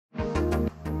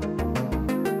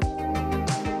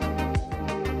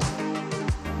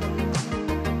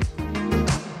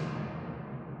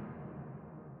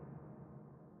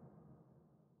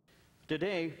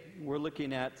Today, we're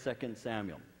looking at 2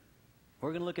 Samuel. We're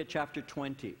going to look at chapter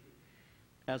 20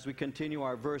 as we continue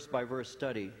our verse-by-verse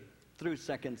study through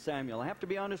 2 Samuel. I have to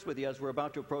be honest with you, as we're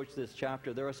about to approach this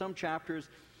chapter, there are some chapters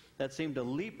that seem to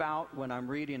leap out when I'm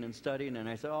reading and studying, and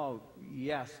I say, oh,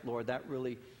 yes, Lord, that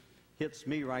really hits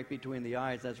me right between the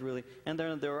eyes. That's really, and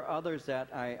then there are others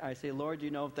that I say, Lord,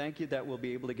 you know, thank you that we'll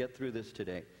be able to get through this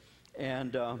today.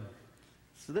 And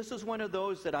so this is one of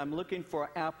those that I'm looking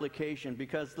for application,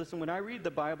 because, listen, when I read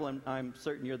the Bible, and I'm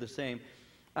certain you're the same,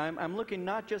 I'm looking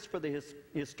not just for the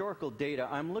historical data,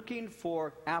 I'm looking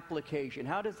for application.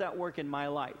 How does that work in my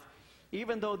life?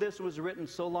 Even though this was written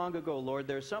so long ago, Lord,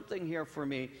 there's something here for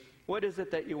me. What is it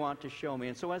that you want to show me?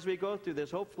 And so as we go through this,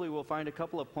 hopefully we'll find a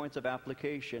couple of points of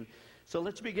application. So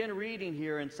let's begin reading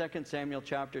here in 2 Samuel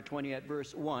chapter 20 at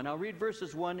verse 1. I'll read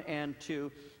verses 1 and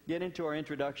 2, get into our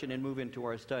introduction, and move into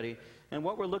our study. And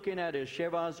what we're looking at is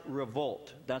Sheba's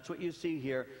revolt. That's what you see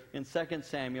here in 2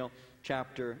 Samuel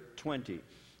chapter 20.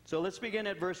 So let's begin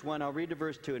at verse 1. I'll read to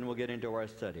verse 2, and we'll get into our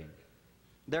study.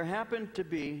 There happened to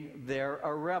be there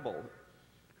a rebel,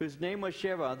 whose name was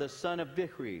Sheba, the son of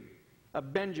Bichri, a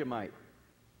Benjamite.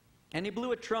 And he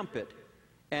blew a trumpet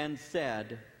and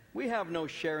said, we have no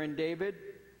share in David,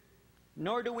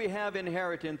 nor do we have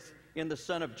inheritance in the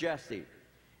son of Jesse.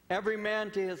 Every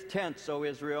man to his tents, O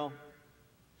Israel.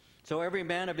 So every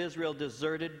man of Israel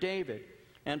deserted David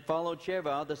and followed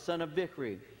Sheba, the son of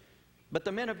Bichri. But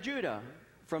the men of Judah,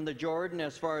 from the Jordan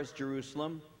as far as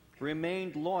Jerusalem,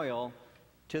 remained loyal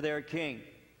to their king.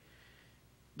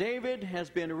 David has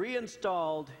been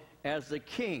reinstalled as the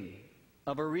king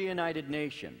of a reunited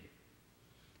nation.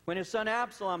 When his son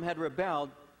Absalom had rebelled,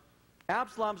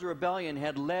 Absalom's rebellion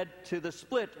had led to the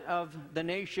split of the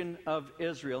nation of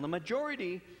Israel. The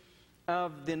majority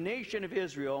of the nation of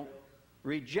Israel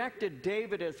rejected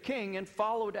David as king and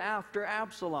followed after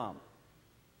Absalom.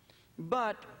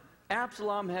 But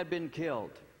Absalom had been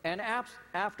killed, and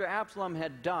after Absalom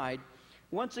had died,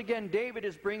 once again David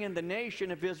is bringing the nation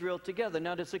of Israel together.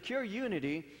 Now, to secure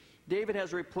unity, David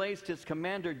has replaced his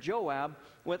commander Joab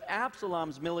with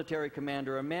Absalom's military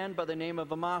commander, a man by the name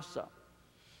of Amasa.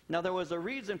 Now, there was a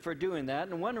reason for doing that,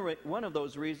 and one of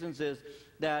those reasons is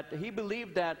that he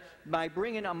believed that by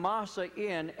bringing Amasa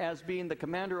in as being the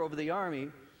commander over the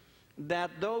army,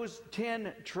 that those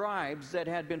 10 tribes that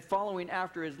had been following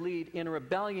after his lead in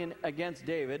rebellion against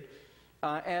David,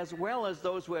 as well as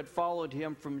those who had followed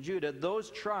him from Judah, those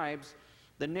tribes,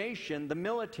 the nation, the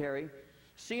military,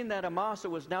 seeing that Amasa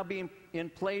was now being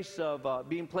placed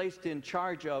in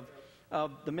charge of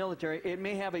the military, it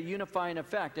may have a unifying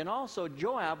effect. And also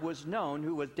Joab was known,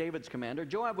 who was David's commander,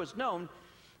 Joab was known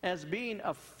as being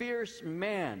a fierce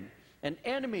man, an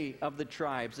enemy of the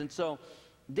tribes. And so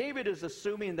David is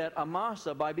assuming that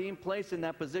Amasa, by being placed in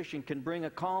that position, can bring a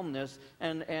calmness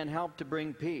and help to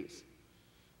bring peace.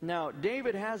 Now,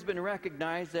 David has been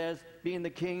recognized as being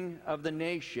the king of the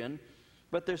nation,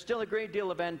 but there's still a great deal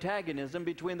of antagonism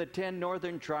between the 10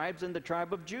 northern tribes and the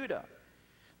tribe of Judah.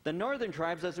 The northern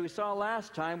tribes, as we saw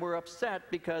last time, were upset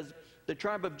because the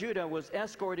tribe of Judah was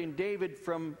escorting David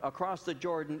from across the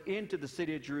Jordan into the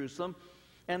city of Jerusalem,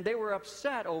 and they were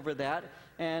upset over that.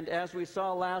 And as we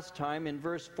saw last time in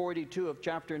verse 42 of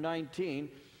chapter 19,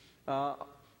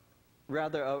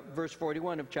 verse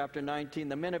 41 of chapter 19,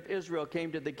 the men of Israel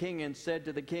came to the king and said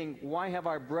to the king, why have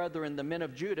our brethren, the men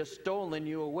of Judah, stolen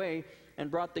you away and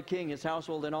brought the king, his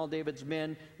household, and all David's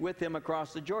men with him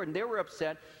across the Jordan? They were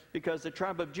upset because the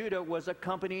tribe of Judah was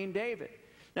accompanying David.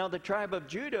 Now, the tribe of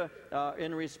Judah,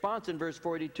 in response in verse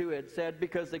 42, it said,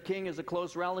 because the king is a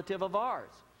close relative of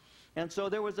ours. And so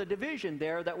there was a division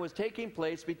there that was taking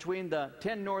place between the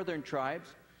 10 northern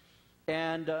tribes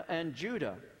and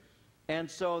Judah. And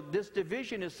so this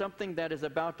division is something that is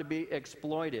about to be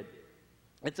exploited.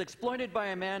 It's exploited by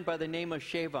a man by the name of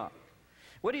Sheba.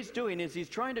 What he's doing is he's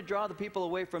trying to draw the people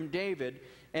away from David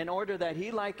in order that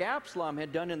he, like Absalom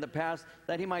had done in the past,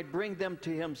 that he might bring them to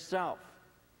himself.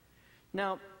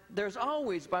 Now, there's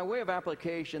always, by way of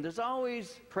application, there's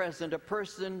always present a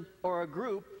person or a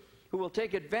group who will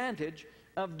take advantage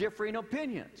of differing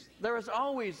opinions. There is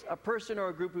always a person or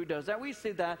a group who does that. We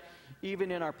see that even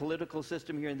in our political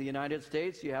system here in the United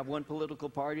States. You have one political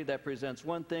party that presents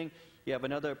one thing. You have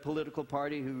another political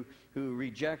party who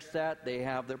rejects that. They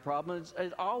have their problems.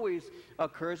 It always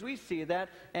occurs. We see that.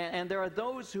 And there are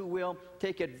those who will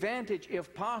take advantage,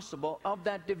 if possible, of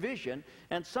that division.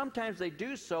 And sometimes they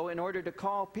do so in order to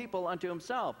call people unto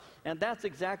himself. And that's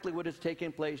exactly what is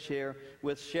taking place here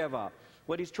with Sheba.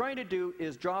 What he's trying to do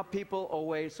is draw people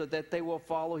away so that they will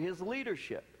follow his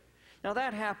leadership. Now,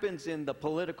 that happens in the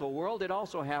political world. It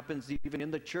also happens even in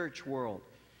the church world.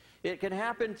 It can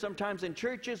happen sometimes in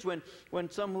churches when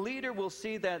some leader will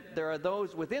see that there are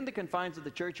those within the confines of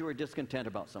the church who are discontent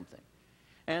about something.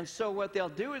 And so what they'll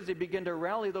do is they begin to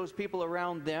rally those people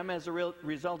around them. As a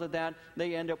result of that,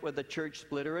 they end up with a church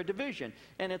split or a division.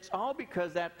 And it's all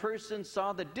because that person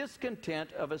saw the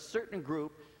discontent of a certain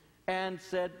group and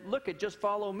said, look, just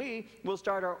follow me. We'll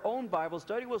start our own Bible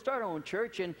study. We'll start our own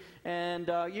church, and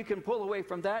you can pull away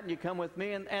from that and you come with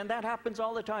me. And that happens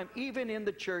all the time, even in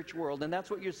the church world. And that's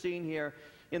what you're seeing here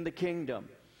in the kingdom.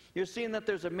 You're seeing that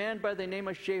there's a man by the name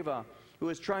of Sheba who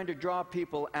is trying to draw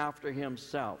people after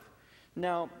himself.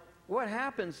 Now, what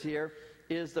happens here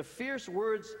is the fierce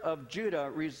words of Judah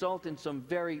result in some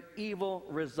very evil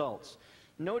results.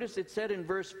 Notice it said in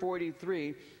verse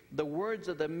 43, the words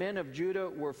of the men of Judah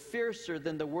were fiercer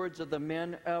than the words of the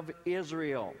men of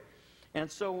Israel.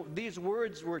 And so these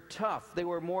words were tough. They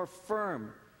were more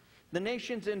firm. The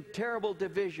nation's in terrible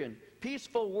division.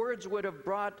 Peaceful words would have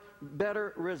brought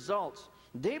better results.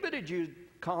 David had used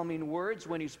calming words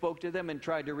when he spoke to them and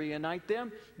tried to reunite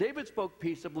them. David spoke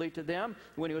peaceably to them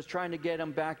when he was trying to get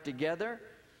them back together.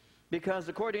 Because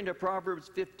according to Proverbs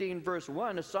 15 verse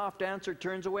 1, a soft answer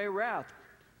turns away wrath,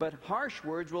 but harsh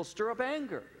words will stir up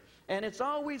anger. And it's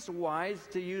always wise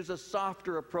to use a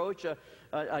softer approach,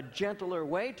 a gentler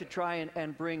way to try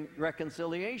and bring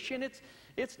reconciliation.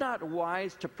 It's not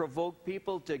wise to provoke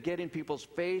people, to get in people's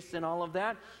face and all of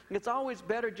that. It's always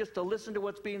better just to listen to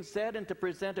what's being said and to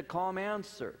present a calm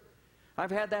answer.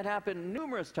 I've had that happen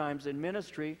numerous times in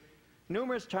ministry,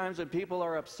 numerous times when people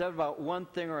are upset about one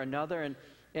thing or another,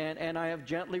 and I have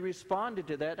gently responded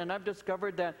to that, and I've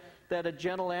discovered that a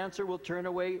gentle answer will turn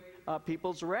away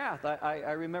people's wrath.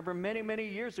 I remember many, many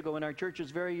years ago when our church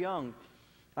was very young,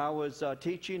 I was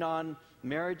teaching on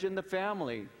marriage and the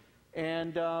family.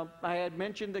 And I had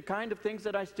mentioned the kind of things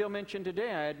that I still mention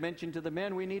today. I had mentioned to the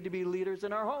men, we need to be leaders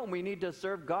in our home. We need to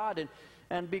serve God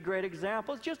and be great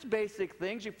examples. Just basic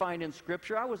things you find in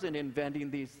Scripture. I wasn't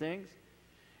inventing these things.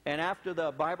 And after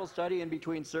the Bible study in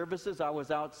between services, I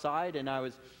was outside and I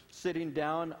was sitting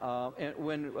down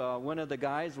when one of the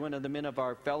guys, one of the men of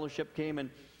our fellowship came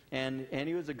and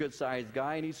he was a good-sized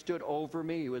guy, and he stood over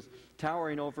me. He was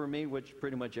towering over me, which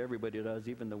pretty much everybody does,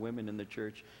 even the women in the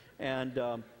church.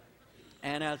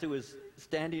 And as he was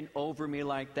standing over me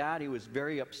like that, he was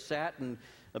very upset and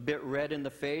a bit red in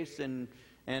the face and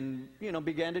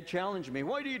began to challenge me.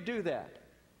 Why do you do that?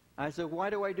 I said, why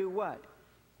do I do what?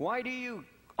 Why do you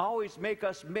always make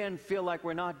us men feel like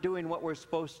we're not doing what we're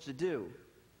supposed to do?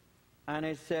 And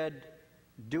I said,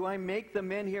 do I make the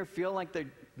men here feel like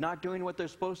they're not doing what they're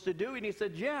supposed to do? And he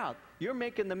said, yeah, you're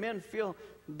making the men feel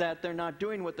that they're not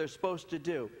doing what they're supposed to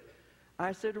do.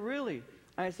 I said, really?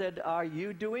 I said, are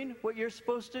you doing what you're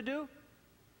supposed to do?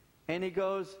 And he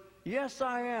goes, yes,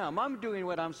 I am. I'm doing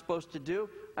what I'm supposed to do.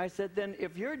 I said, then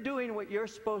if you're doing what you're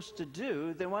supposed to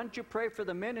do, then why don't you pray for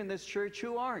the men in this church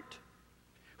who aren't?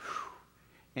 Whew.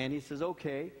 And he says,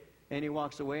 okay. And he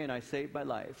walks away, and I saved my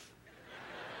life.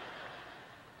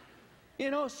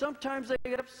 Sometimes I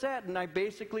get upset, and I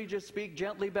basically just speak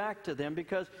gently back to them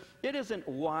because it isn't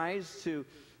wise to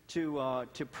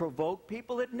provoke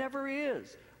people. It never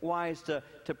is wise to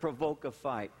provoke a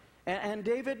fight. And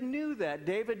David knew that.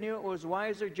 David knew it was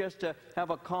wiser just to have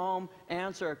a calm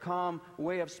answer, a calm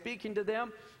way of speaking to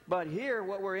them. But here,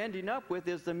 what we're ending up with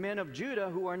is the men of Judah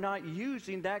who are not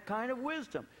using that kind of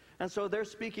wisdom. And so they're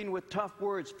speaking with tough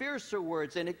words, fiercer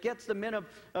words, and it gets the men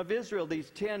of Israel, these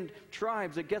 10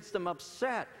 tribes, it gets them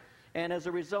upset. And as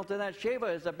a result of that, Sheba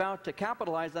is about to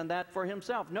capitalize on that for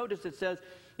himself. Notice it says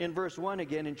in verse 1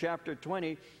 again in chapter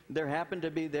 20, there happened to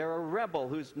be there a rebel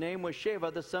whose name was Sheba,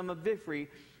 the son of Bichri,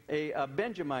 a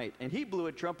Benjamite. And he blew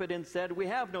a trumpet and said, we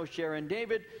have no share in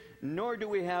David, nor do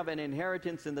we have an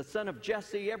inheritance in the son of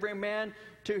Jesse, every man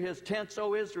to his tents,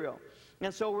 O Israel.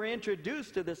 And so we're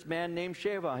introduced to this man named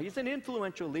Sheba. He's an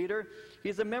influential leader.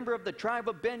 He's a member of the tribe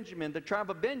of Benjamin. The tribe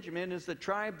of Benjamin is the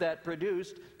tribe that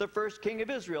produced the first king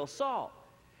of Israel, Saul.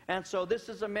 And so this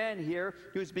is a man here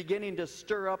who's beginning to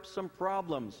stir up some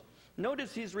problems.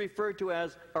 Notice he's referred to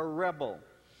as a rebel.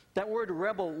 That word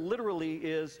rebel literally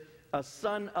is a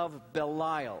son of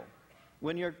Belial.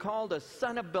 When you're called a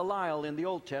son of Belial in the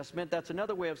Old Testament, that's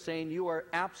another way of saying you are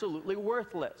absolutely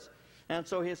worthless. And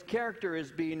so his character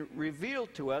is being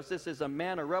revealed to us. This is a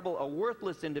man, a rebel, a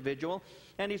worthless individual,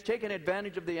 and he's taken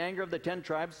advantage of the anger of the 10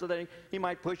 tribes so that he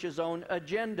might push his own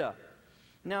agenda.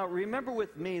 Now, remember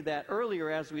with me that earlier,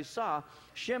 as we saw,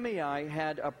 Shimei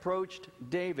had approached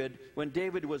David when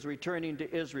David was returning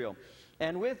to Israel.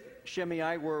 And with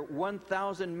Shimei were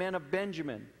 1,000 men of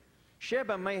Benjamin.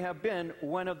 Sheba may have been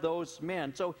one of those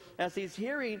men. So as he's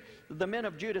hearing the men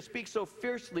of Judah speak so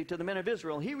fiercely to the men of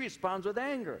Israel, he responds with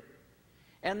anger.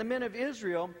 And the men of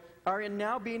Israel are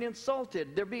now being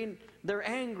insulted. They're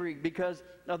angry because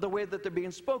of the way that they're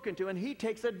being spoken to, and he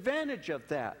takes advantage of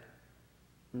that.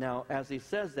 Now, as he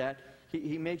says that,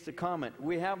 he makes a comment.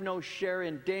 We have no share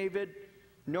in David,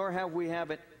 nor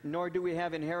do we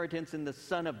have inheritance in the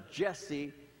son of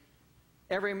Jesse.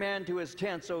 Every man to his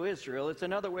tents, O Israel. It's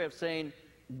another way of saying,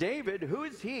 David, who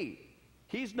is he?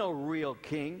 He's no real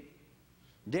king.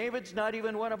 David's not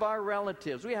even one of our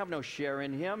relatives. We have no share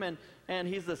in him, and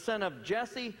he's the son of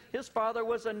Jesse. His father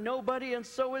was a nobody, and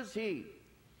so is he.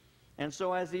 And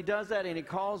so as he does that, and he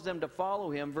calls them to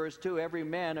follow him, verse 2, every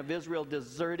man of Israel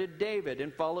deserted David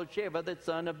and followed Sheba, the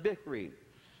son of Bichri.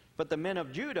 But the men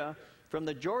of Judah, from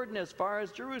the Jordan as far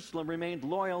as Jerusalem, remained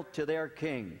loyal to their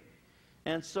king.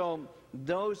 And so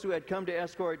those who had come to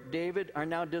escort David are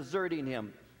now deserting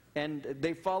him. And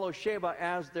they follow Sheba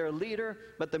as their leader,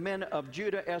 but the men of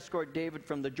Judah escort David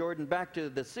from the Jordan back to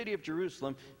the city of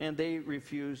Jerusalem, and they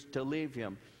refuse to leave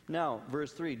him. Now,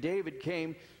 verse 3, David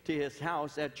came to his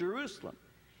house at Jerusalem,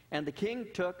 and the king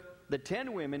took the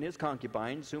 10 women, his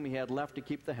concubines, whom he had left to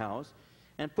keep the house,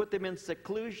 and put them in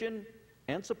seclusion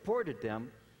and supported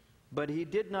them, but he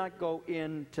did not go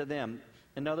in to them.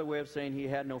 Another way of saying he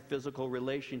had no physical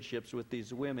relationships with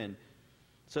these women.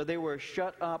 So they were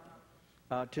shut up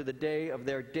to the day of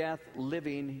their death,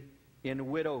 living in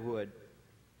widowhood.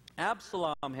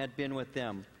 Absalom had been with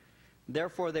them.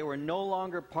 Therefore, they were no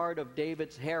longer part of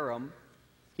David's harem.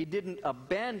 He didn't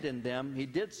abandon them. He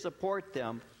did support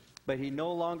them, but he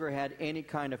no longer had any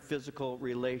kind of physical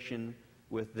relation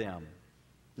with them.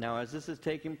 Now, as this is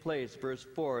taking place, verse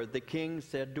 4, the king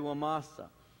said to Amasa,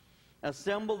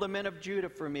 assemble the men of Judah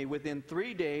for me within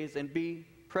 3 days and be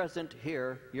present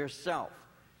here yourself.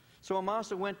 So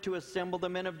Amasa went to assemble the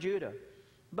men of Judah,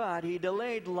 but he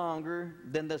delayed longer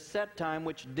than the set time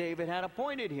which David had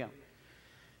appointed him.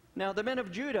 Now the men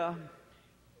of Judah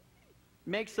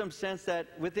makes some sense that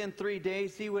within 3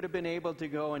 days he would have been able to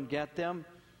go and get them.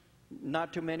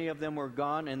 Not too many of them were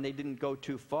gone, and they didn't go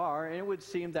too far, and it would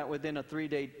seem that within a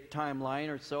 3-day timeline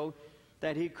or so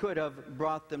that he could have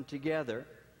brought them together,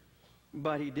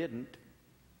 but he didn't.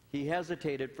 He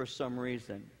hesitated for some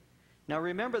reason. Now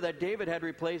remember that David had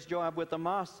replaced Joab with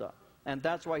Amasa, and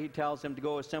that's why he tells him to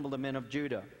go assemble the men of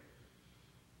Judah.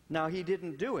 Now he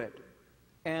didn't do it,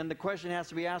 and the question has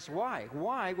to be asked, why?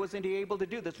 Why wasn't he able to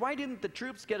do this? Why didn't the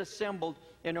troops get assembled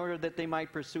in order that they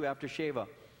might pursue after Sheba?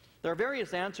 There are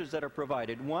various answers that are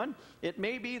provided. One, it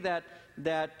may be that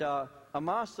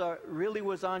Amasa really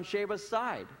was on Sheba's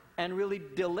side and really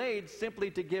delayed simply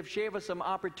to give Sheba some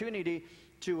opportunity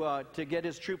to get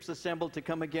his troops assembled to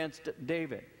come against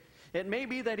David. It may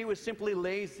be that he was simply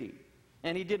lazy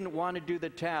and he didn't want to do the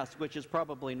task, which is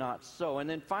probably not so. And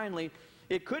then finally,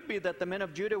 it could be that the men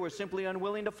of Judah were simply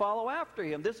unwilling to follow after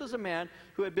him. This is a man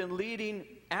who had been leading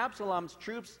Absalom's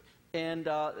troops, and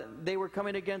they were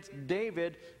coming against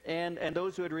David and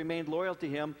those who had remained loyal to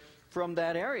him from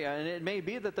that area. And it may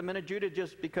be that the men of Judah,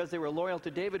 just because they were loyal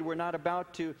to David, were not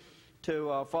about to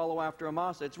follow after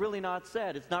Amasa. It's really not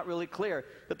said. It's not really clear.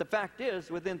 But the fact is,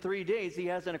 within 3 days, he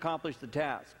hasn't accomplished the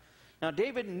task. Now,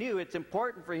 David knew it's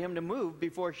important for him to move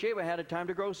before Sheba had a time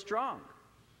to grow strong.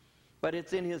 But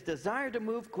it's in his desire to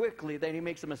move quickly that he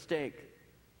makes a mistake.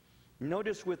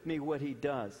 Notice with me what he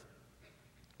does.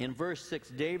 In verse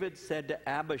 6, David said to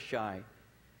Abishai,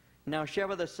 now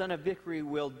Sheba the son of Bichri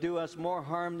will do us more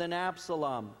harm than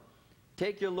Absalom.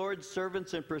 Take your Lord's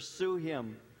servants and pursue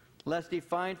him, lest he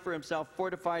find for himself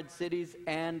fortified cities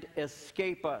and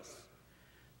escape us.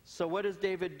 So what does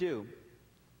David do?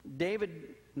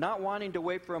 David, not wanting to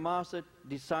wait for Amasa,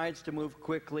 decides to move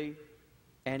quickly,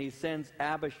 and he sends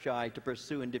Abishai to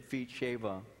pursue and defeat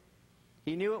Sheba.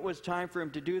 He knew it was time for him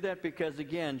to do that because,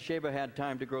 again, Sheba had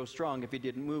time to grow strong if he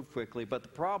didn't move quickly. But the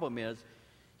problem is,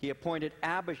 he appointed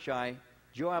Abishai,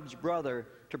 Joab's brother,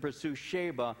 to pursue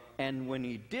Sheba, and when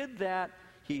he did that,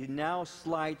 he now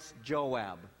slights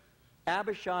Joab.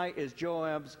 Abishai is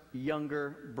Joab's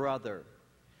younger brother.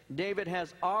 David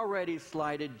has already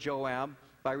slighted Joab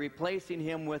by replacing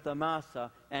him with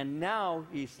Amasa, and now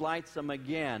he slights him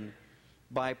again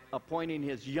by appointing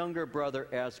his younger brother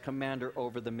as commander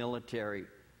over the military.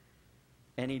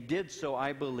 And he did so,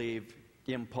 I believe,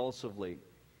 impulsively.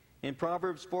 In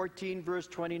Proverbs 14, verse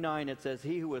 29, it says,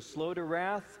 he who is slow to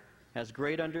wrath has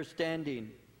great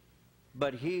understanding,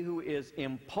 but he who is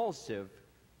impulsive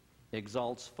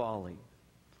exalts folly.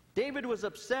 David was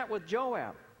upset with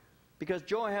Joab because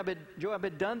Joab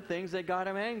had done things that got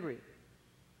him angry.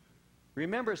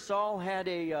 Remember, Saul had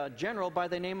a general by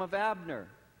the name of Abner.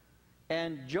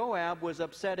 And Joab was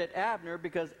upset at Abner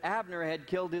because Abner had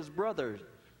killed his brothers.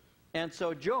 And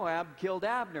so Joab killed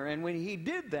Abner. And when he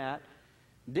did that,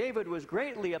 David was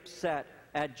greatly upset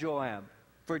at Joab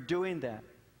for doing that.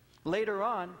 Later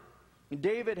on,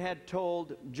 David had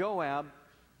told Joab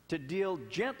to deal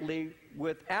gently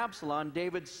with Absalom,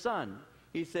 David's son.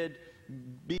 He said,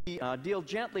 deal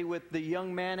gently with the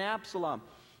young man Absalom.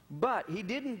 But he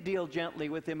didn't deal gently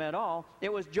with him at all.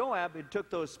 It was Joab who took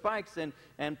those spikes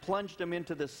and plunged them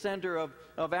into the center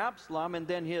of Absalom, and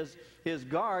then his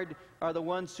guard are the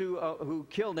ones who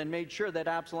killed and made sure that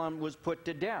Absalom was put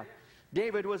to death.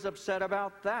 David was upset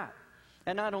about that.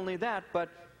 And not only that, but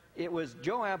it was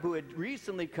Joab who had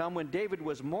recently come when David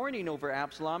was mourning over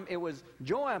Absalom. It was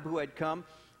Joab who had come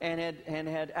and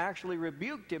had actually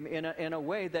rebuked him in a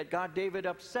way that got David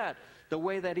upset. The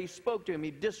way that he spoke to him,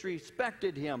 he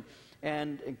disrespected him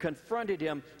and confronted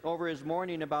him over his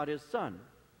mourning about his son.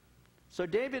 So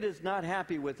David is not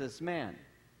happy with this man.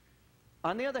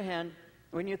 On the other hand,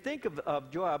 when you think of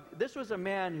Joab, this was a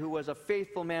man who was a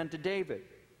faithful man to David.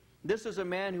 This is a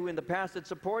man who in the past had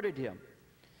supported him.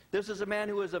 This is a man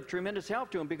who was of tremendous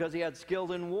help to him because he had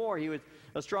skill in war. He was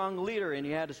a strong leader and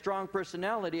he had a strong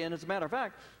personality. And as a matter of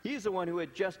fact, he's the one who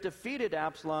had just defeated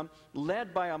Absalom,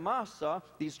 led by Amasa,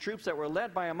 these troops that were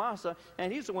led by Amasa,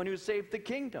 and he's the one who saved the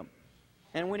kingdom.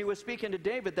 And when he was speaking to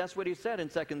David, that's what he said in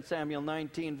 2 Samuel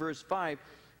 19, verse 5.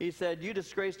 He said, "You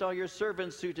disgraced all your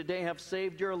servants who today have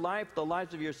saved your life, the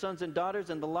lives of your sons and daughters,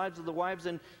 and the lives of the wives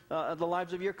and the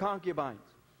lives of your concubines."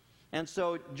 And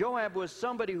so Joab was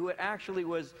somebody who actually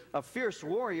was a fierce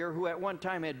warrior who at one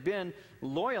time had been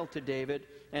loyal to David,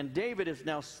 and David is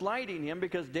now slighting him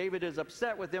because David is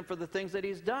upset with him for the things that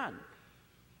he's done.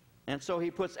 And so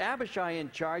he puts Abishai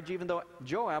in charge, even though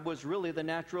Joab was really the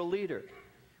natural leader.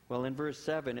 Well, in verse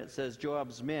 7 it says,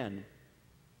 Joab's men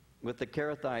with the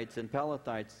Kerethites and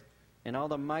Pelethites and all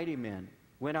the mighty men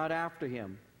went out after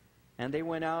him. And they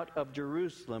went out of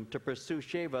Jerusalem to pursue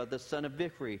Sheba, the son of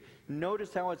Bichri.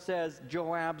 Notice how it says,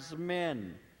 Joab's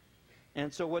men.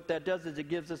 And so what that does is it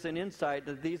gives us an insight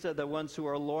that these are the ones who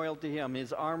are loyal to him,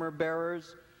 his armor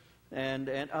bearers and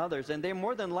others. And they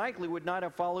more than likely would not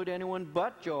have followed anyone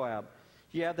but Joab.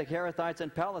 You have the Kerethites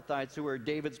and Pelethites who were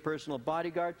David's personal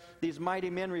bodyguard. These mighty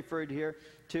men referred here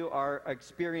to are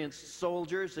experienced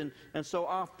soldiers. And so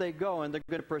off they go, and they're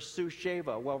going to pursue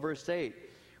Sheba. Well, verse 8,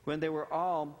 when they were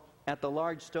all at the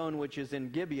large stone which is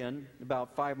in Gibeon,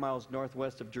 about 5 miles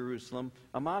northwest of Jerusalem,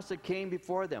 Amasa came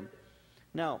before them.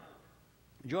 Now,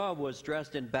 Joab was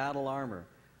dressed in battle armor.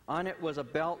 On it was a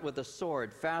belt with a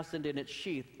sword fastened in its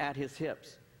sheath at his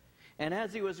hips. And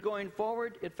as he was going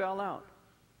forward, it fell out.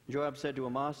 Joab said to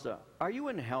Amasa, "Are you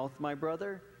in health, my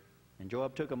brother?" And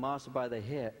Joab took Amasa by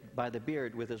the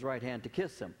beard with his right hand to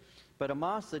kiss him. But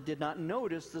Amasa did not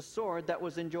notice the sword that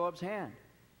was in Joab's hand.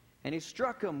 And he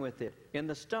struck him with it in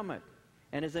the stomach,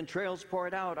 and his entrails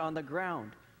poured out on the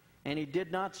ground. And he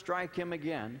did not strike him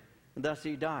again, and thus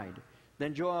he died.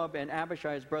 Then Joab and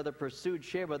Abishai's brother pursued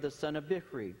Sheba, the son of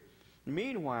Bichri.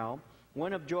 Meanwhile,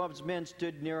 one of Joab's men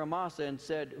stood near Amasa and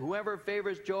said, "Whoever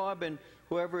favors Joab and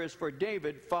whoever is for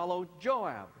David, follow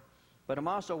Joab." But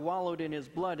Amasa wallowed in his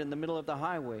blood in the middle of the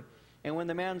highway. And when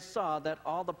the man saw that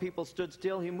all the people stood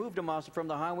still, he moved Amasa from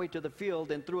the highway to the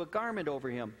field and threw a garment over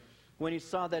him. When he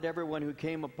saw that everyone who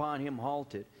came upon him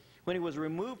halted. When he was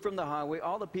removed from the highway,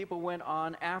 all the people went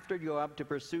on after Joab to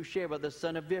pursue Sheba, the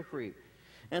son of Bichri.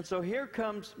 And so here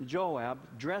comes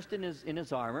Joab, dressed in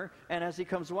his armor, and as he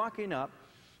comes walking up,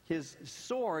 his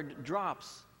sword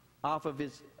drops off of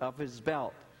his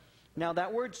belt. Now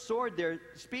that word sword there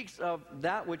speaks of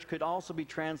that which could also be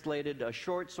translated a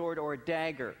short sword or a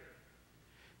dagger.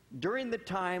 During the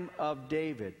time of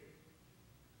David,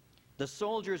 the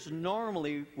soldiers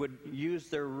normally would use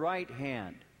their right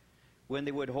hand when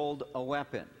they would hold a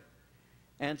weapon.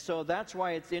 And so that's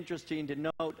why it's interesting to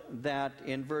note that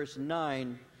in verse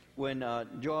 9, when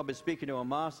Joab is speaking to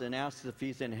Amasa and asks if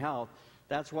he's in health,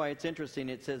 that's why it's interesting.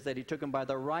 It says that he took him by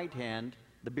the right hand,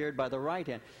 the beard by the right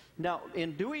hand. Now,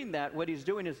 in doing that, what he's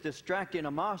doing is distracting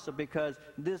Amasa because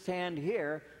this hand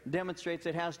here demonstrates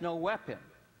it has no weapon.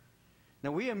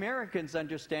 Now, we Americans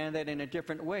understand that in a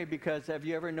different way because have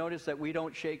you ever noticed that we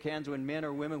don't shake hands when men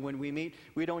or women, when we meet,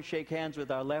 we don't shake hands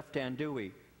with our left hand, do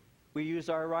we? We use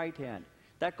our right hand.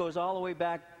 That goes all the way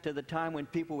back to the time when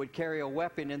people would carry a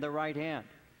weapon in the right hand.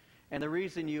 And the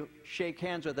reason you shake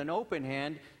hands with an open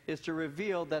hand is to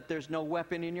reveal that there's no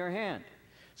weapon in your hand.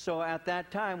 So at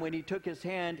that time, when he took his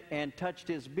hand and touched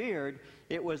his beard,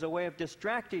 it was a way of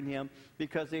distracting him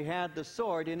because he had the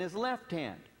sword in his left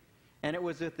hand. And it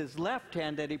was with his left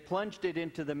hand that he plunged it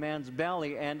into the man's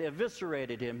belly and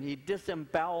eviscerated him. He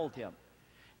disemboweled him.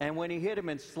 And when he hit him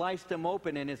and sliced him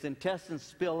open and his intestines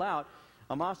spill out,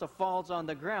 Amasa falls on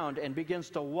the ground and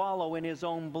begins to wallow in his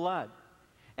own blood.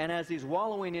 And as he's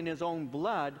wallowing in his own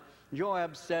blood,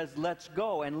 Joab says, let's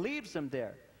go, and leaves him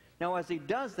there. Now, as he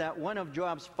does that, one of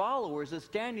Joab's followers is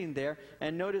standing there,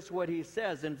 and notice what he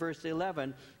says in verse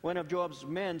 11. One of Joab's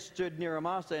men stood near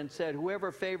Amasa and said,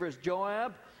 whoever favors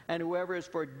Joab and whoever is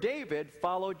for David,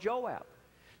 follow Joab.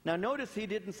 Now, notice he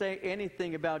didn't say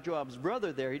anything about Joab's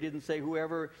brother there. He didn't say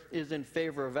whoever is in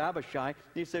favor of Abishai.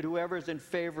 He said whoever is in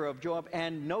favor of Joab.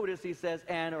 And notice he says,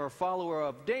 and or follower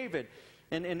of David.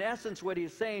 And in essence, what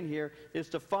he's saying here is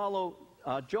to follow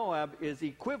Joab is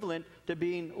equivalent to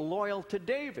being loyal to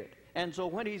David. And so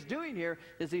what he's doing here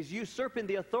is he's usurping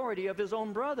the authority of his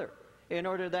own brother in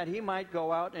order that he might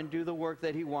go out and do the work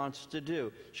that he wants to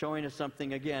do, showing us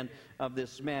something again of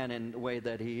this man and the way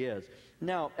that he is.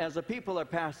 Now, as the people are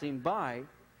passing by,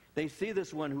 they see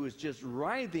this one who is just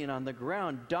writhing on the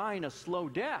ground, dying a slow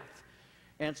death.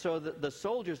 And so the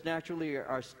soldiers naturally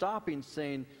are stopping,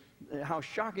 saying, how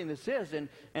shocking this is.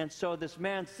 And so this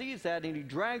man sees that, and he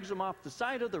drags him off the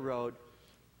side of the road,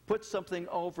 puts something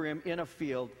over him in a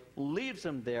field, leaves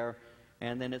him there.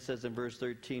 And then it says in verse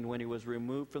 13, when he was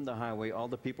removed from the highway, all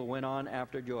the people went on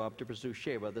after Joab to pursue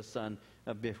Sheba, the son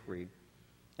of Bichri.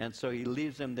 And so he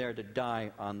leaves him there to die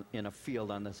in a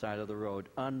field on the side of the road,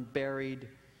 unburied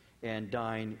and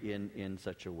dying in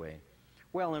such a way.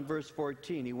 Well, in verse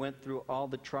 14, he went through all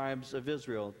the tribes of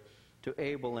Israel to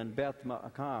Abel and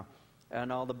Beth-Maachah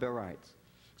and all the Berites.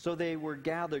 So they were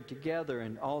gathered together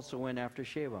and also went after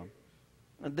Sheba.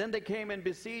 And then they came and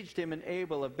besieged him in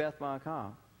Abel of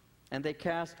Beth-Maachah. And they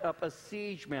cast up a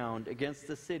siege mound against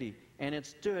the city, and it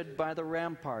stood by the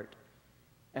rampart.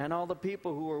 And all the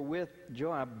people who were with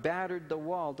Joab battered the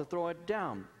wall to throw it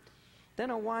down. Then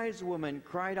a wise woman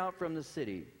cried out from the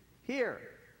city, Here,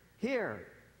 here,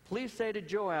 please say to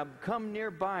Joab, come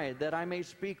nearby that I may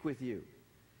speak with you.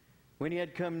 When he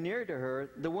had come near to her,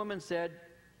 the woman said,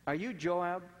 Are you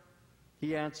Joab?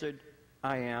 He answered,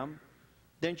 I am.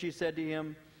 Then she said to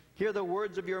him, Hear the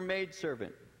words of your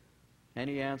maidservant. And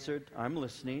he answered, I'm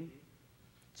listening.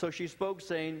 So she spoke,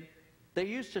 saying, They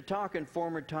used to talk in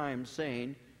former times,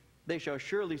 saying, They shall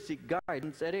surely seek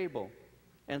guidance at Abel.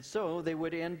 And so they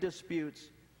would end disputes.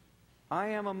 I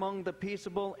am among the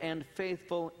peaceable and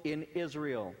faithful in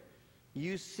Israel.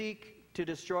 You seek to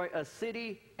destroy a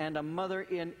city and a mother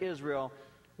in Israel.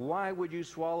 Why would you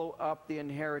swallow up the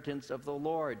inheritance of the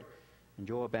Lord? And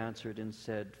Joab answered and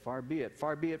said, Far be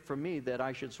it from me that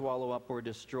I should swallow up or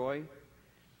destroy.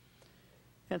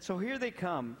 And so here they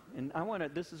come, and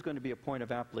this is going to be a point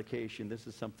of application. This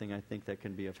is something I think that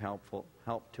can be of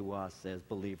help to us as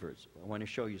believers. I want to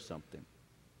show you something.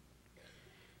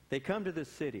 They come to the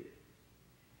city.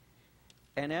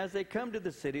 And as they come to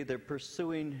the city, they're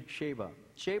pursuing Sheba.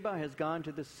 Sheba has gone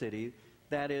to the city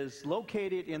that is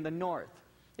located in the north.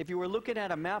 If you were looking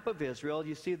at a map of Israel,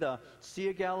 you see the Sea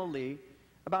of Galilee.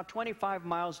 About 25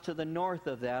 miles to the north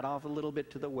of that, off a little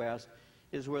bit to the west,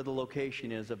 is where the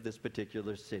location is of this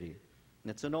particular city.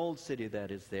 And it's an old city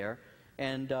that is there.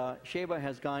 And Sheba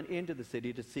has gone into the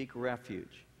city to seek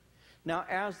refuge. Now,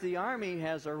 as the army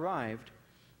has arrived,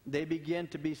 they begin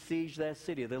to besiege that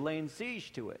city. They're laying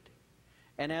siege to it.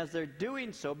 And as they're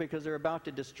doing so, because they're about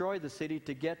to destroy the city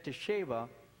to get to Sheba,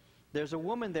 there's a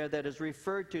woman there that is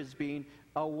referred to as being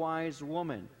a wise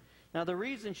woman. Now, the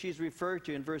reason she's referred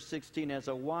to in verse 16 as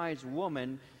a wise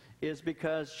woman is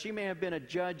because she may have been a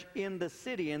judge in the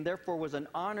city and therefore was an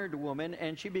honored woman,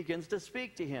 and she begins to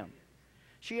speak to him.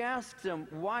 She asks him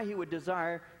why he would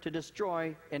desire to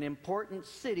destroy an important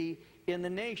city in the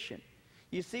nation.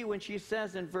 You see, when she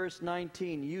says in verse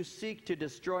 19, you seek to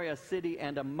destroy a city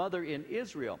and a mother in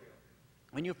Israel,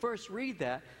 when you first read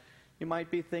that, you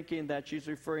might be thinking that she's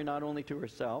referring not only to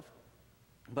herself,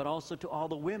 but also to all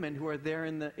the women who are there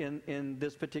in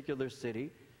this particular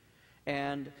city.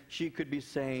 And she could be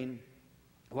saying,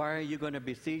 why are you going to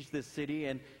besiege this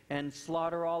city and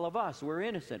slaughter all of us? We're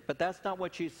innocent. But that's not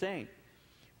what she's saying.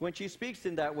 When she speaks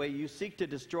in that way, you seek to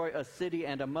destroy a city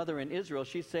and a mother in Israel,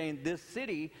 she's saying this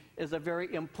city is a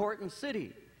very important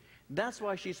city. That's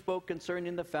why she spoke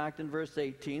concerning the fact in verse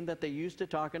 18 that they used to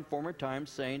talk in former times,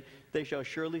 saying, they shall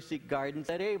surely seek guidance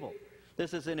at Abel.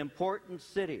 This is an important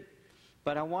city.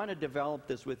 But I want to develop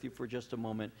this with you for just a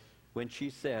moment when she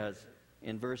says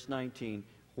in verse 19,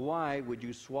 why would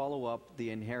you swallow up the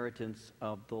inheritance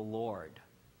of the Lord?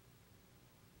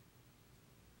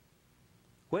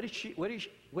 What is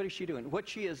she doing? What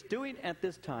she is doing at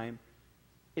this time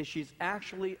is she's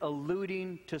actually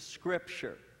alluding to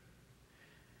Scripture.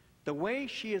 The way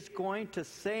she is going to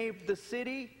save the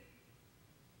city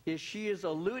is she is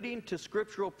alluding to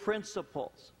scriptural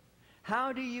principles.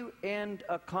 How do you end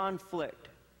a conflict?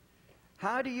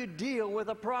 How do you deal with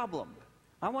a problem?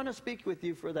 I want to speak with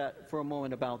you for a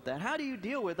moment about that. How do you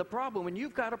deal with a problem when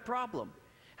you've got a problem?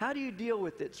 How do you deal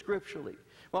with it scripturally?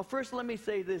 Well, first let me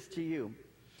say this to you.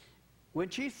 When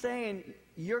she's saying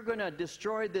you're going to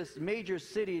destroy this major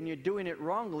city and you're doing it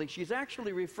wrongly, she's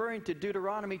actually referring to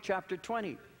Deuteronomy chapter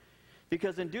 20.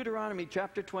 Because in Deuteronomy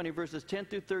chapter 20, verses 10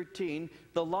 through 13,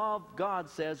 the law of God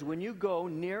says, when you go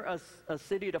near a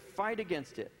city to fight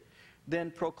against it,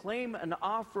 then proclaim an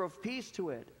offer of peace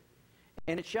to it.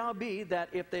 And it shall be that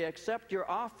if they accept your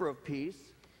offer of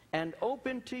peace and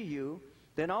open to you,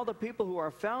 then all the people who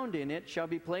are found in it shall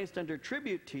be placed under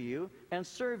tribute to you and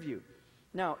serve you.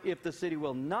 Now, if the city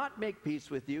will not make peace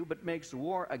with you, but makes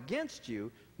war against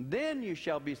you, then you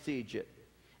shall besiege it.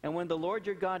 And when the Lord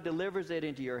your God delivers it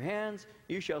into your hands,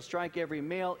 you shall strike every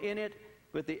male in it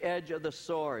with the edge of the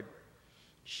sword.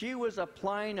 She was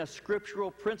applying a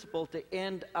scriptural principle to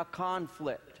end a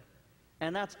conflict.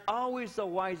 And that's always the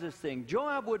wisest thing.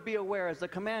 Joab would be aware as the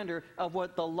commander of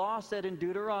what the law said in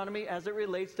Deuteronomy as it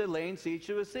relates to laying siege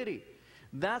to a city.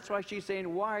 That's why she's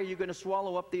saying, why are you going to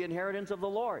swallow up the inheritance of the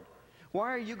Lord?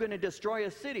 Why are you going to destroy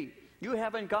a city? You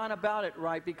haven't gone about it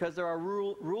right because there are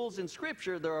rules in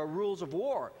Scripture, there are rules of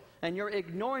war, and you're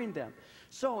ignoring them.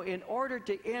 So in order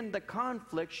to end the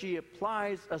conflict, she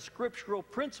applies a scriptural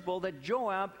principle that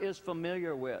Joab is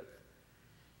familiar with.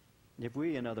 If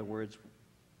we, in other words,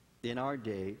 in our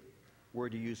day, were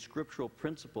to use scriptural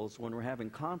principles when we're having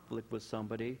conflict with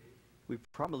somebody, we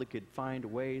probably could find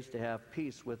ways to have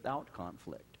peace without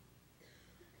conflict.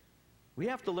 We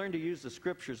have to learn to use the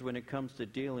scriptures when it comes to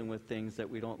dealing with things that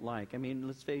we don't like. I mean,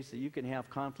 let's face it, you can have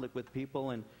conflict with people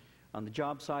and on the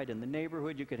job site, in the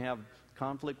neighborhood. You can have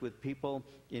conflict with people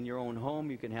in your own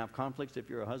home. You can have conflicts if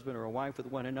you're a husband or a wife with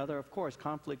one another. Of course,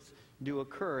 conflicts do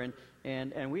occur,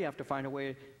 and we have to find a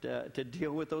way to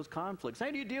deal with those conflicts.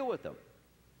 How do you deal with them?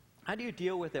 How do you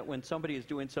deal with it when somebody is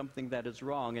doing something that is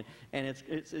wrong and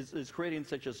it's creating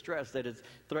such a stress that it's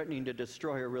threatening to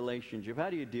destroy a relationship? How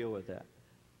do you deal with that?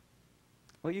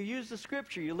 Well, you use the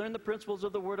scripture. You learn the principles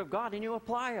of the Word of God and you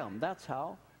apply them. That's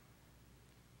how.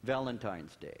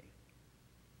 Valentine's Day.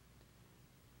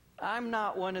 I'm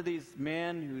not one of these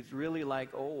men who's really like,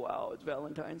 oh, wow, it's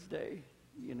Valentine's Day.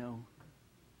 You know,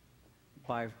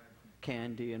 buy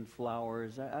candy and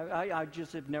flowers. I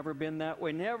just have never been that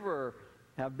way. Never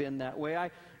have been that way.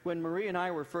 When Marie and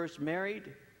I were first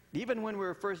married, even when we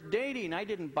were first dating, I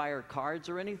didn't buy her cards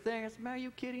or anything. I said, man, are you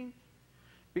kidding?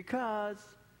 Because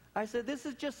I said, this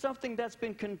is just something that's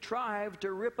been contrived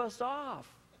to rip us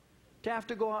off. To have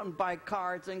to go out and buy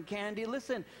cards and candy.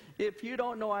 Listen, if you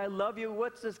don't know I love you,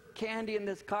 what's this candy and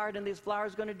this card and these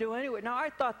flowers going to do anyway? Now, I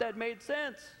thought that made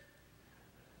sense.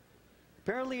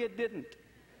 Apparently it didn't.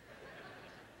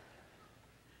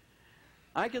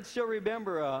 I can still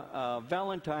remember a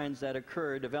Valentine's Day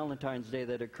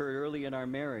that occurred early in our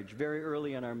marriage, very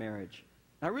early in our marriage.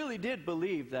 I really did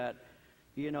believe that,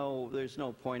 you know, there's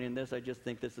no point in this. I just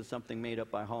think this is something made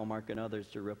up by Hallmark and others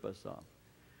to rip us off.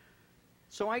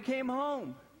 So I came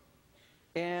home,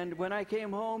 and when I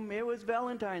came home, it was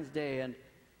Valentine's Day,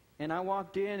 and I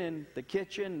walked in the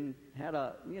kitchen, had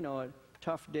a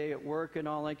tough day at work and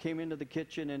all. I came into the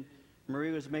kitchen, and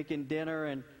Marie was making dinner,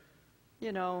 and,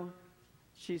 you know,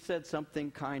 she said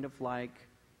something kind of like,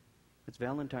 it's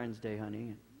Valentine's Day,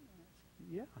 honey. And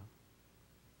I said,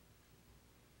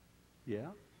 yeah.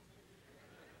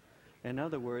 In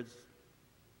other words,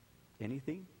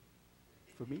 anything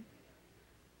for me?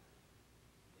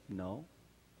 No.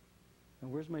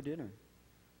 And where's my dinner?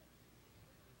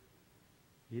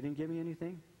 You didn't give me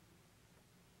anything?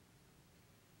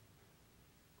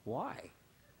 Why?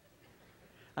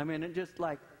 I mean, it just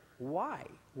like, why?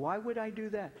 Why would I do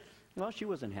that? Well, she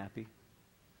wasn't happy.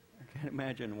 I can't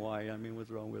imagine why. I mean,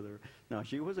 what's wrong with her? No,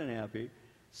 she wasn't happy.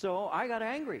 So I got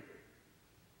angry.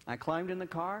 I climbed in the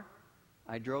car.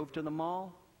 I drove to the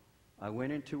mall. I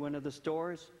went into one of the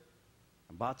stores.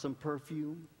 I bought some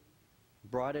perfume.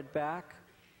 Brought it back,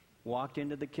 walked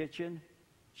into the kitchen.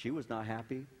 She was not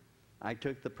happy. I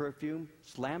took the perfume,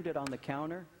 slammed it on the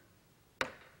counter.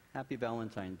 Happy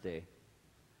Valentine's Day.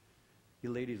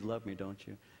 You ladies love me, don't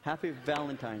you? Happy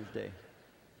Valentine's Day.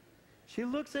 She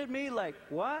looks at me like,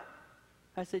 what?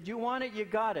 I said, you want it, you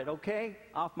got it, okay?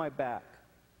 Off my back.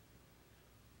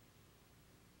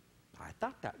 I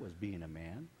thought that was being a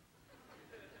man.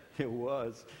 It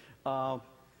was. A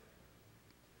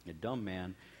dumb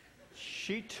man.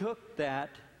 She took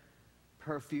that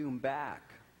perfume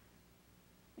back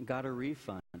and got a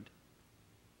refund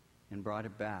and brought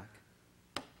it back.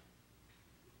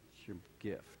 It's your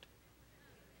gift.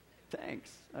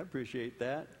 Thanks. I appreciate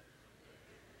that.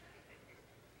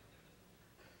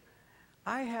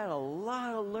 I had a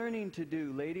lot of learning to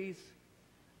do, ladies.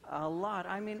 A lot.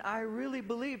 I mean, I really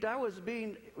believed I was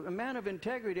being a man of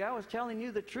integrity. I was telling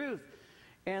you the truth.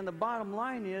 And the bottom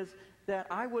line is that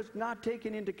I was not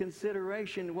taking into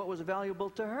consideration what was valuable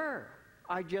to her.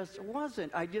 I just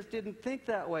wasn't. I just didn't think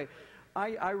that way.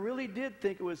 I really did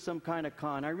think it was some kind of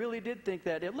con. I really did think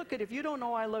that. Look, if you don't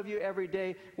know I love you every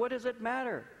day, what does it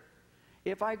matter?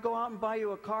 If I go out and buy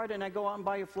you a card and I go out and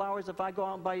buy you flowers, if I go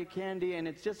out and buy you candy and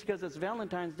it's just because it's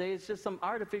Valentine's Day, it's just some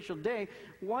artificial day,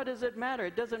 what does it matter?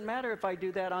 It doesn't matter if I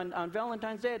do that on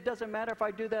Valentine's Day. It doesn't matter if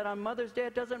I do that on Mother's Day.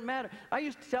 It doesn't matter. I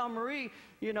used to tell Marie,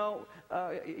 you know,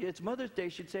 it's Mother's Day,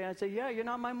 she'd say. I'd say, yeah, you're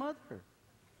not my mother.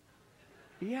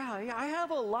 Yeah, I have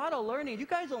a lot of learning. You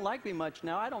guys don't like me much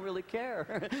now. I don't really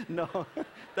care. No,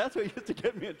 that's what used to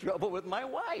get me in trouble with my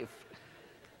wife.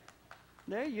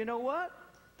 Hey, you know what?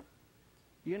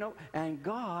 You know, and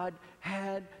God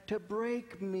had to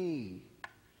break me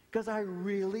because I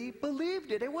really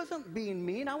believed it. It wasn't being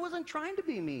mean. I wasn't trying to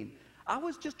be mean. I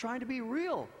was just trying to be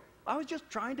real. I was just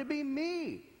trying to be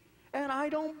me. And I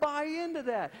don't buy into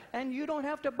that. And you don't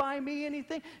have to buy me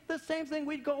anything. The same thing,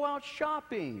 we'd go out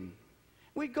shopping.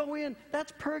 We'd go in.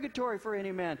 That's purgatory for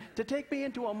any man. To take me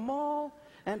into a mall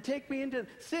and take me into,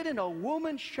 sit in a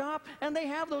woman's shop, and they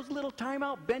have those little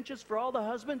timeout benches for all the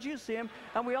husbands. You see them,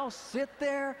 and we all sit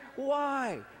there.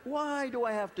 Why? Why do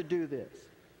I have to do this?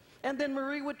 And then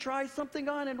Marie would try something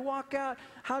on and walk out.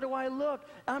 How do I look?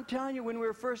 I'm telling you, when we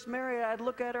were first married, I'd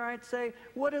look at her, I'd say,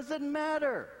 what does it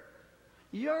matter?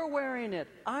 You're wearing it.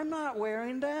 I'm not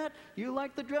wearing that. You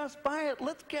like the dress? Buy it.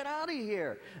 Let's get out of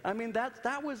here. I mean,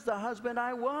 that was the husband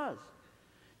I was.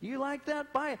 You like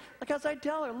that? Buy it. Because I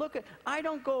tell her, look, I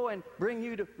don't go and bring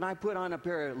you to, and I put on a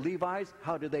pair of Levi's.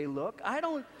 How do they look? I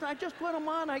just put them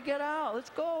on. I get out.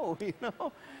 Let's go, you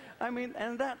know. I mean,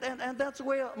 and that's the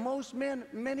way most men,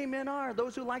 many men are.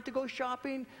 Those who like to go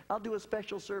shopping, I'll do a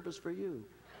special service for you.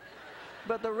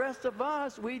 But the rest of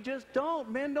us, we just don't.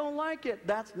 Men don't like it.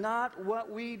 That's not what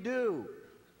we do.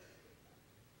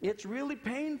 It's really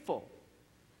painful.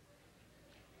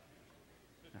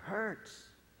 It hurts.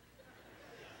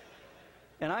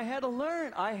 And I had to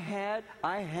learn. I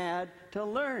had to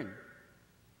learn.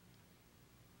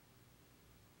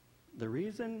 The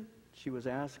reason she was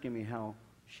asking me how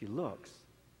she looks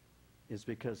is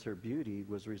because her beauty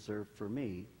was reserved for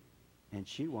me, and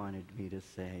she wanted me to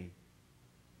say,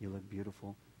 you look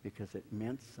beautiful, because it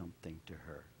meant something to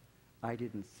her. I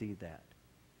didn't see that.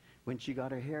 When she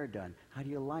got her hair done, how do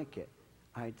you like it?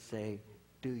 I'd say,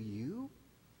 do you?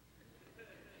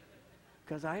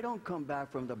 Because I don't come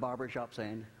back from the barber shop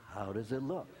saying, how does it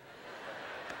look?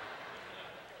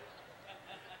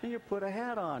 And you put a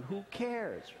hat on. Who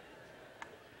cares?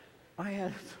 I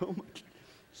had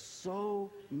so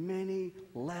many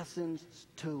lessons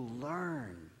to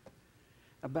learn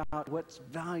about what's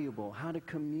valuable, how to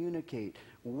communicate,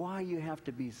 why you have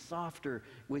to be softer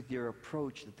with your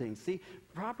approach to things. See,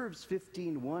 Proverbs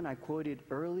 15:1 I quoted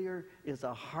earlier is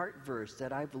a heart verse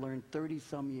that I've learned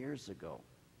 30-some years ago.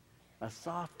 A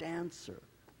soft answer,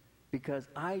 because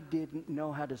I didn't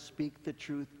know how to speak the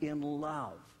truth in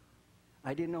love.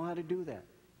 I didn't know how to do that.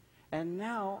 And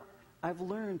now I've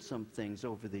learned some things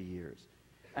over the years.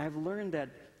 I've learned that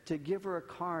to give her a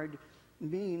card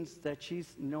means that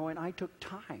she's knowing I took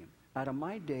time out of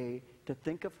my day to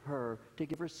think of her, to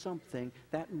give her something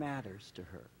that matters to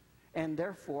her. And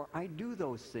therefore, I do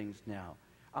those things now.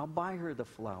 I'll buy her the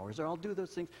flowers, or I'll do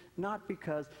those things, not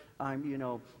because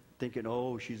I'm, thinking,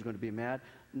 oh, she's going to be mad.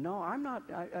 No, I'm not.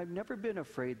 I've never been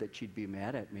afraid that she'd be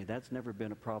mad at me. That's never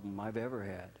been a problem I've ever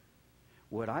had.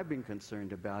 What I've been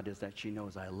concerned about is that she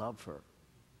knows I love her.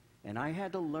 And I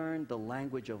had to learn the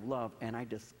language of love, and I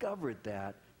discovered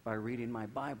that by reading my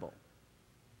Bible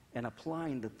and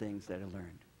applying the things that I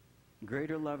learned.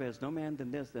 Greater love has no man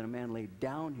than this, that a man lay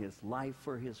down his life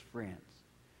for his friends.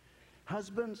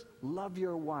 Husbands, love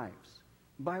your wives.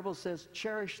 The Bible says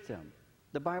cherish them.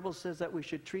 The Bible says that we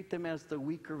should treat them as the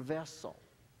weaker vessel.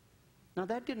 Now,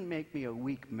 that didn't make me a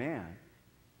weak man.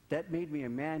 That made me a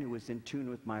man who was in tune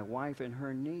with my wife and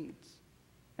her needs.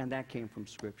 And that came from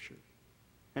Scripture.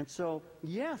 And so,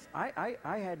 yes, I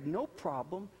had no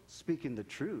problem speaking the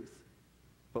truth.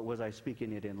 But was I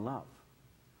speaking it in love?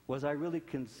 Was I really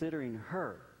considering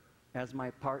her as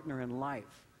my partner in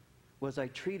life? Was I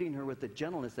treating her with the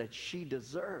gentleness that she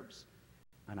deserves?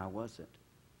 And I wasn't.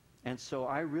 And so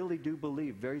I really do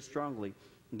believe very strongly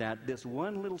that this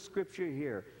one little scripture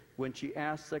here, when she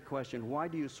asks that question, why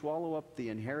do you swallow up the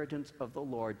inheritance of the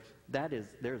Lord?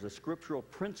 There's a scriptural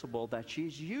principle that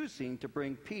she's using to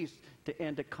bring peace to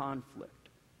end a conflict.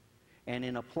 And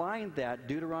in applying that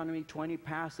Deuteronomy 20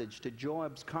 passage to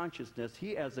Joab's consciousness,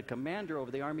 he as a commander over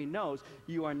the army knows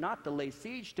you are not to lay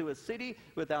siege to a city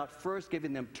without first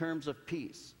giving them terms of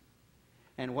peace.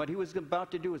 And what he was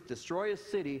about to do was destroy a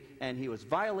city, and he was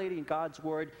violating God's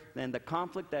word, and the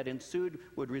conflict that ensued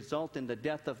would result in the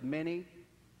death of many.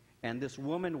 And this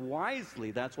woman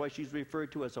wisely, that's why she's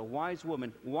referred to as a wise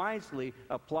woman, wisely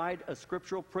applied a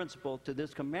scriptural principle to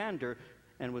this commander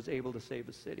and was able to save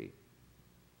a city.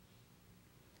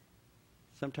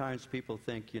 Sometimes people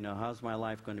think, how's my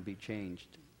life going to be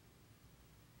changed?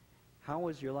 How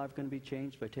is your life going to be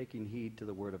changed? By taking heed to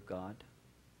the Word of God.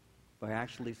 By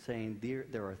actually saying,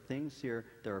 there are things here,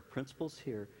 there are principles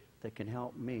here that can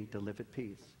help me to live at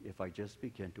peace if I just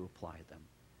begin to apply them.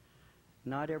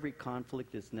 Not every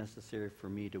conflict is necessary for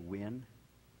me to win.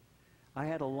 I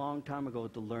had a long time ago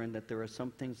to learn that there are some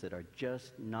things that are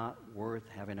just not worth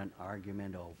having an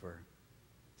argument over.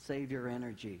 Save your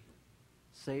energy.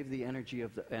 Save the energy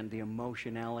and the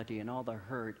emotionality and all the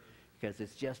hurt, because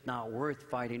it's just not worth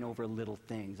fighting over little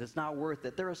things. It's not worth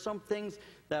it. There are some things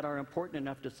that are important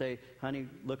enough to say, honey,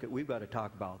 look, we've got to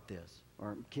talk about this.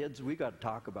 Or kids, we've got to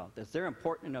talk about this. They're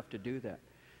important enough to do that.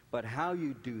 But how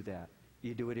you do that,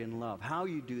 you do it in love. How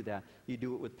you do that, you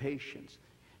do it with patience.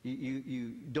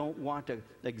 You don't want to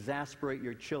exasperate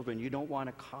your children. You don't want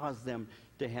to cause them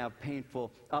to have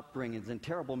painful upbringings and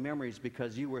terrible memories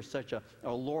because you were such a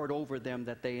lord over them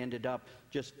that they ended up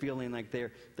just feeling like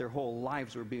their whole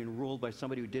lives were being ruled by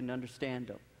somebody who didn't understand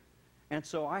them. And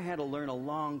so I had to learn a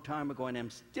long time ago, and I'm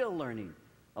still learning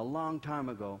a long time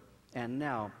ago, and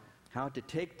now, how to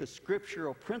take the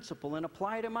scriptural principle and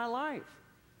apply it in my life.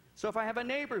 So if I have a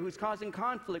neighbor who's causing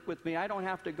conflict with me, I don't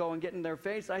have to go and get in their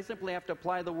face. I simply have to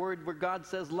apply the word where God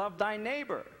says, love thy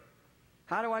neighbor.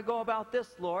 How do I go about this,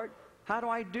 Lord? How do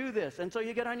I do this? And so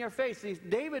you get on your face. See,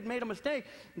 David made a mistake.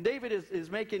 David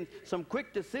is making some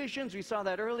quick decisions. We saw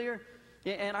that earlier.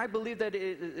 And I believe that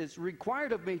it's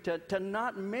required of me to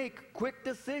not make quick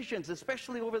decisions,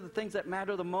 especially over the things that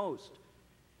matter the most.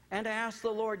 And to ask the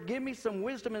Lord, give me some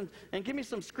wisdom and give me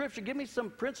some scripture, give me some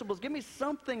principles, give me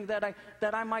something that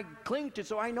I might cling to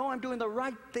so I know I'm doing the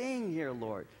right thing here,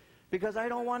 Lord. Because I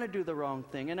don't want to do the wrong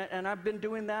thing. And I've been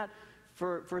doing that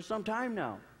for some time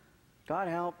now. God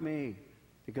help me,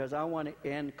 because I want to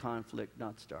end conflict,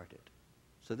 not start it.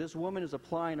 So this woman is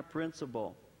applying a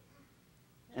principle.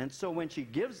 And so when she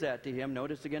gives that to him,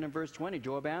 notice again in verse 20,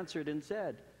 Joab answered and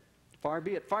said, far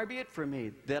be it from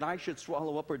me that I should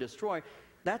swallow up or destroy.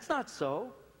 That's not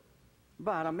so.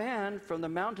 But a man from the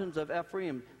mountains of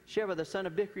Ephraim, Sheba the son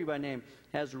of Bichri by name,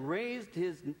 has raised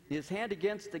his hand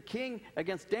against the king,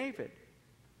 against David.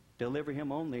 Deliver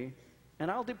him only, and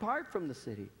I'll depart from the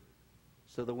city.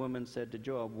 So the woman said to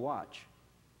Joab, watch,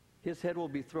 his head will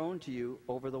be thrown to you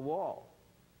over the wall.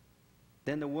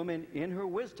 Then the woman, in her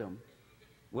wisdom,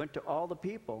 went to all the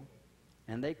people,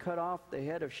 and they cut off the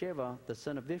head of Sheba the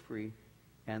son of Bichri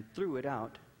and threw it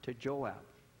out to Joab.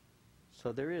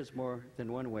 So there is more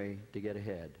than one way to get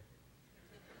ahead.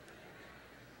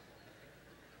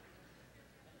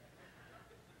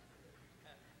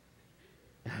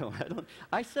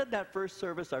 I said that first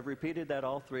service. I've repeated that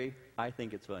all three. I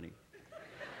think it's funny.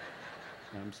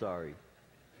 I'm sorry.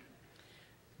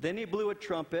 Then he blew a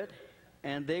trumpet,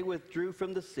 and they withdrew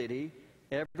from the city,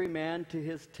 every man to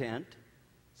his tent.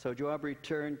 So Joab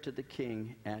returned to the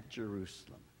king at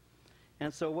Jerusalem.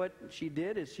 And so what she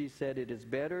did is she said, it is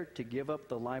better to give up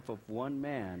the life of one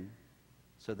man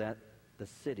so that the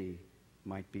city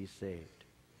might be saved.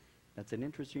 That's an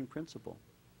interesting principle,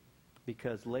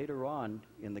 because later on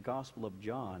in the Gospel of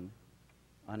John,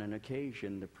 on an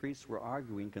occasion, the priests were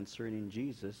arguing concerning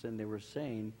Jesus, and they were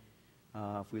saying,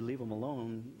 if we leave him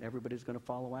alone, everybody's going to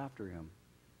follow after him.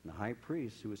 And the high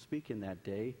priest, who was speaking that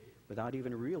day, without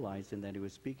even realizing that he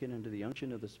was speaking under the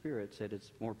unction of the Spirit, said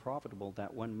it's more profitable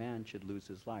that one man should lose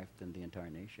his life than the entire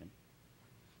nation.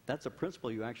 That's a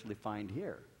principle you actually find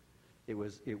here. It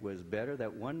was better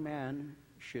that one man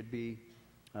should be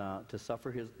to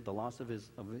suffer the loss of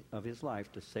his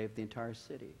life to save the entire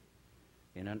city.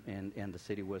 And the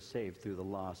city was saved through the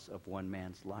loss of one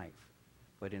man's life.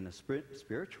 But in a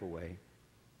spiritual way,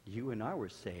 you and I were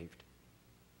saved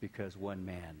because one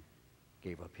man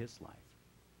gave up his life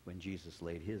when Jesus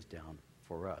laid his down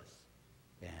for us.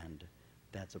 And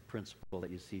that's a principle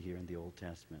that you see here in the Old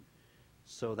Testament.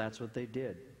 So that's what they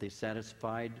did. They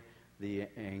satisfied the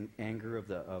anger of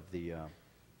the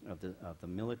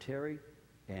military,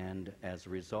 and as a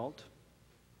result,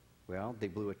 well, they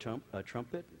blew a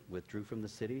trumpet, withdrew from the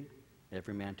city,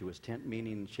 every man to his tent,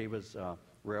 meaning Sheba's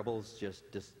rebels just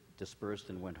dispersed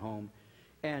and went home.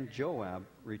 And Joab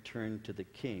returned to the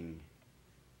king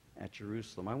at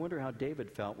Jerusalem. I wonder how David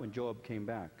felt when Joab came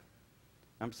back.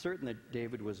 I'm certain that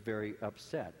David was very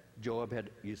upset. Joab had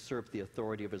usurped the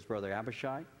authority of his brother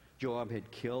Abishai. Joab had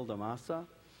killed Amasa.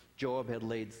 Joab had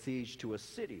laid siege to a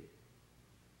city.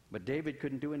 But David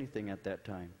couldn't do anything at that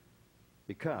time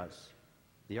because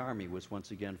the army was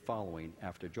once again following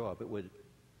after Joab. It would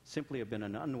simply have been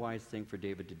an unwise thing for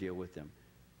David to deal with him.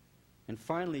 And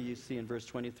finally, you see in verse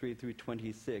 23 through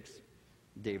 26,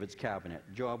 David's cabinet.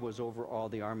 Joab was over all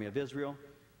the army of Israel.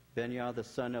 Benaiah, the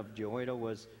son of Jehoiada,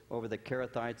 was over the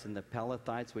Kerethites and the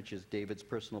Pelethites, which is David's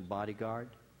personal bodyguard.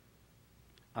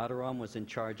 Adoram was in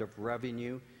charge of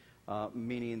revenue,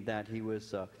 meaning that he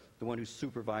was the one who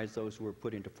supervised those who were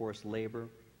put into forced labor.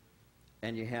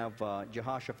 And you have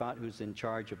Jehoshaphat, who's in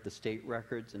charge of the state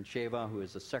records, and Sheba, who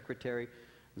is the secretary.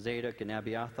 Zadok and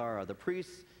Abiathar are the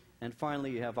priests. And finally,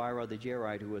 you have Ira the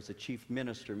Jairite, who was the chief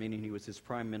minister, meaning he was his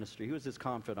prime minister. He was his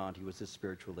confidant. He was his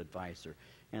spiritual advisor.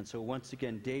 And so once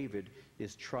again, David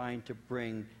is trying to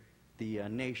bring the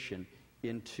nation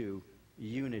into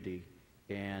unity.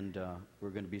 And we're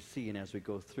going to be seeing as we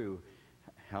go through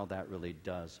how that really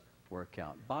does work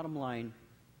out. Bottom line,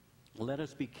 let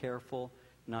us be careful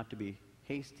not to be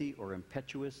hasty or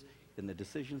impetuous in the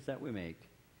decisions that we make.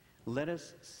 Let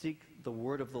us seek the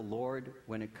word of the Lord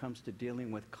when it comes to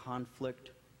dealing with conflict,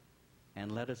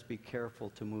 and let us be careful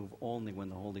to move only when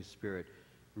the Holy Spirit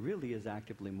really is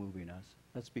actively moving us.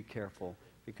 Let's be careful,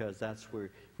 because that's where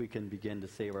we can begin to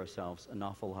save ourselves an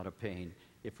awful lot of pain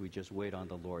if we just wait on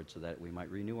the Lord so that we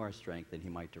might renew our strength and he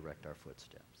might direct our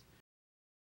footsteps.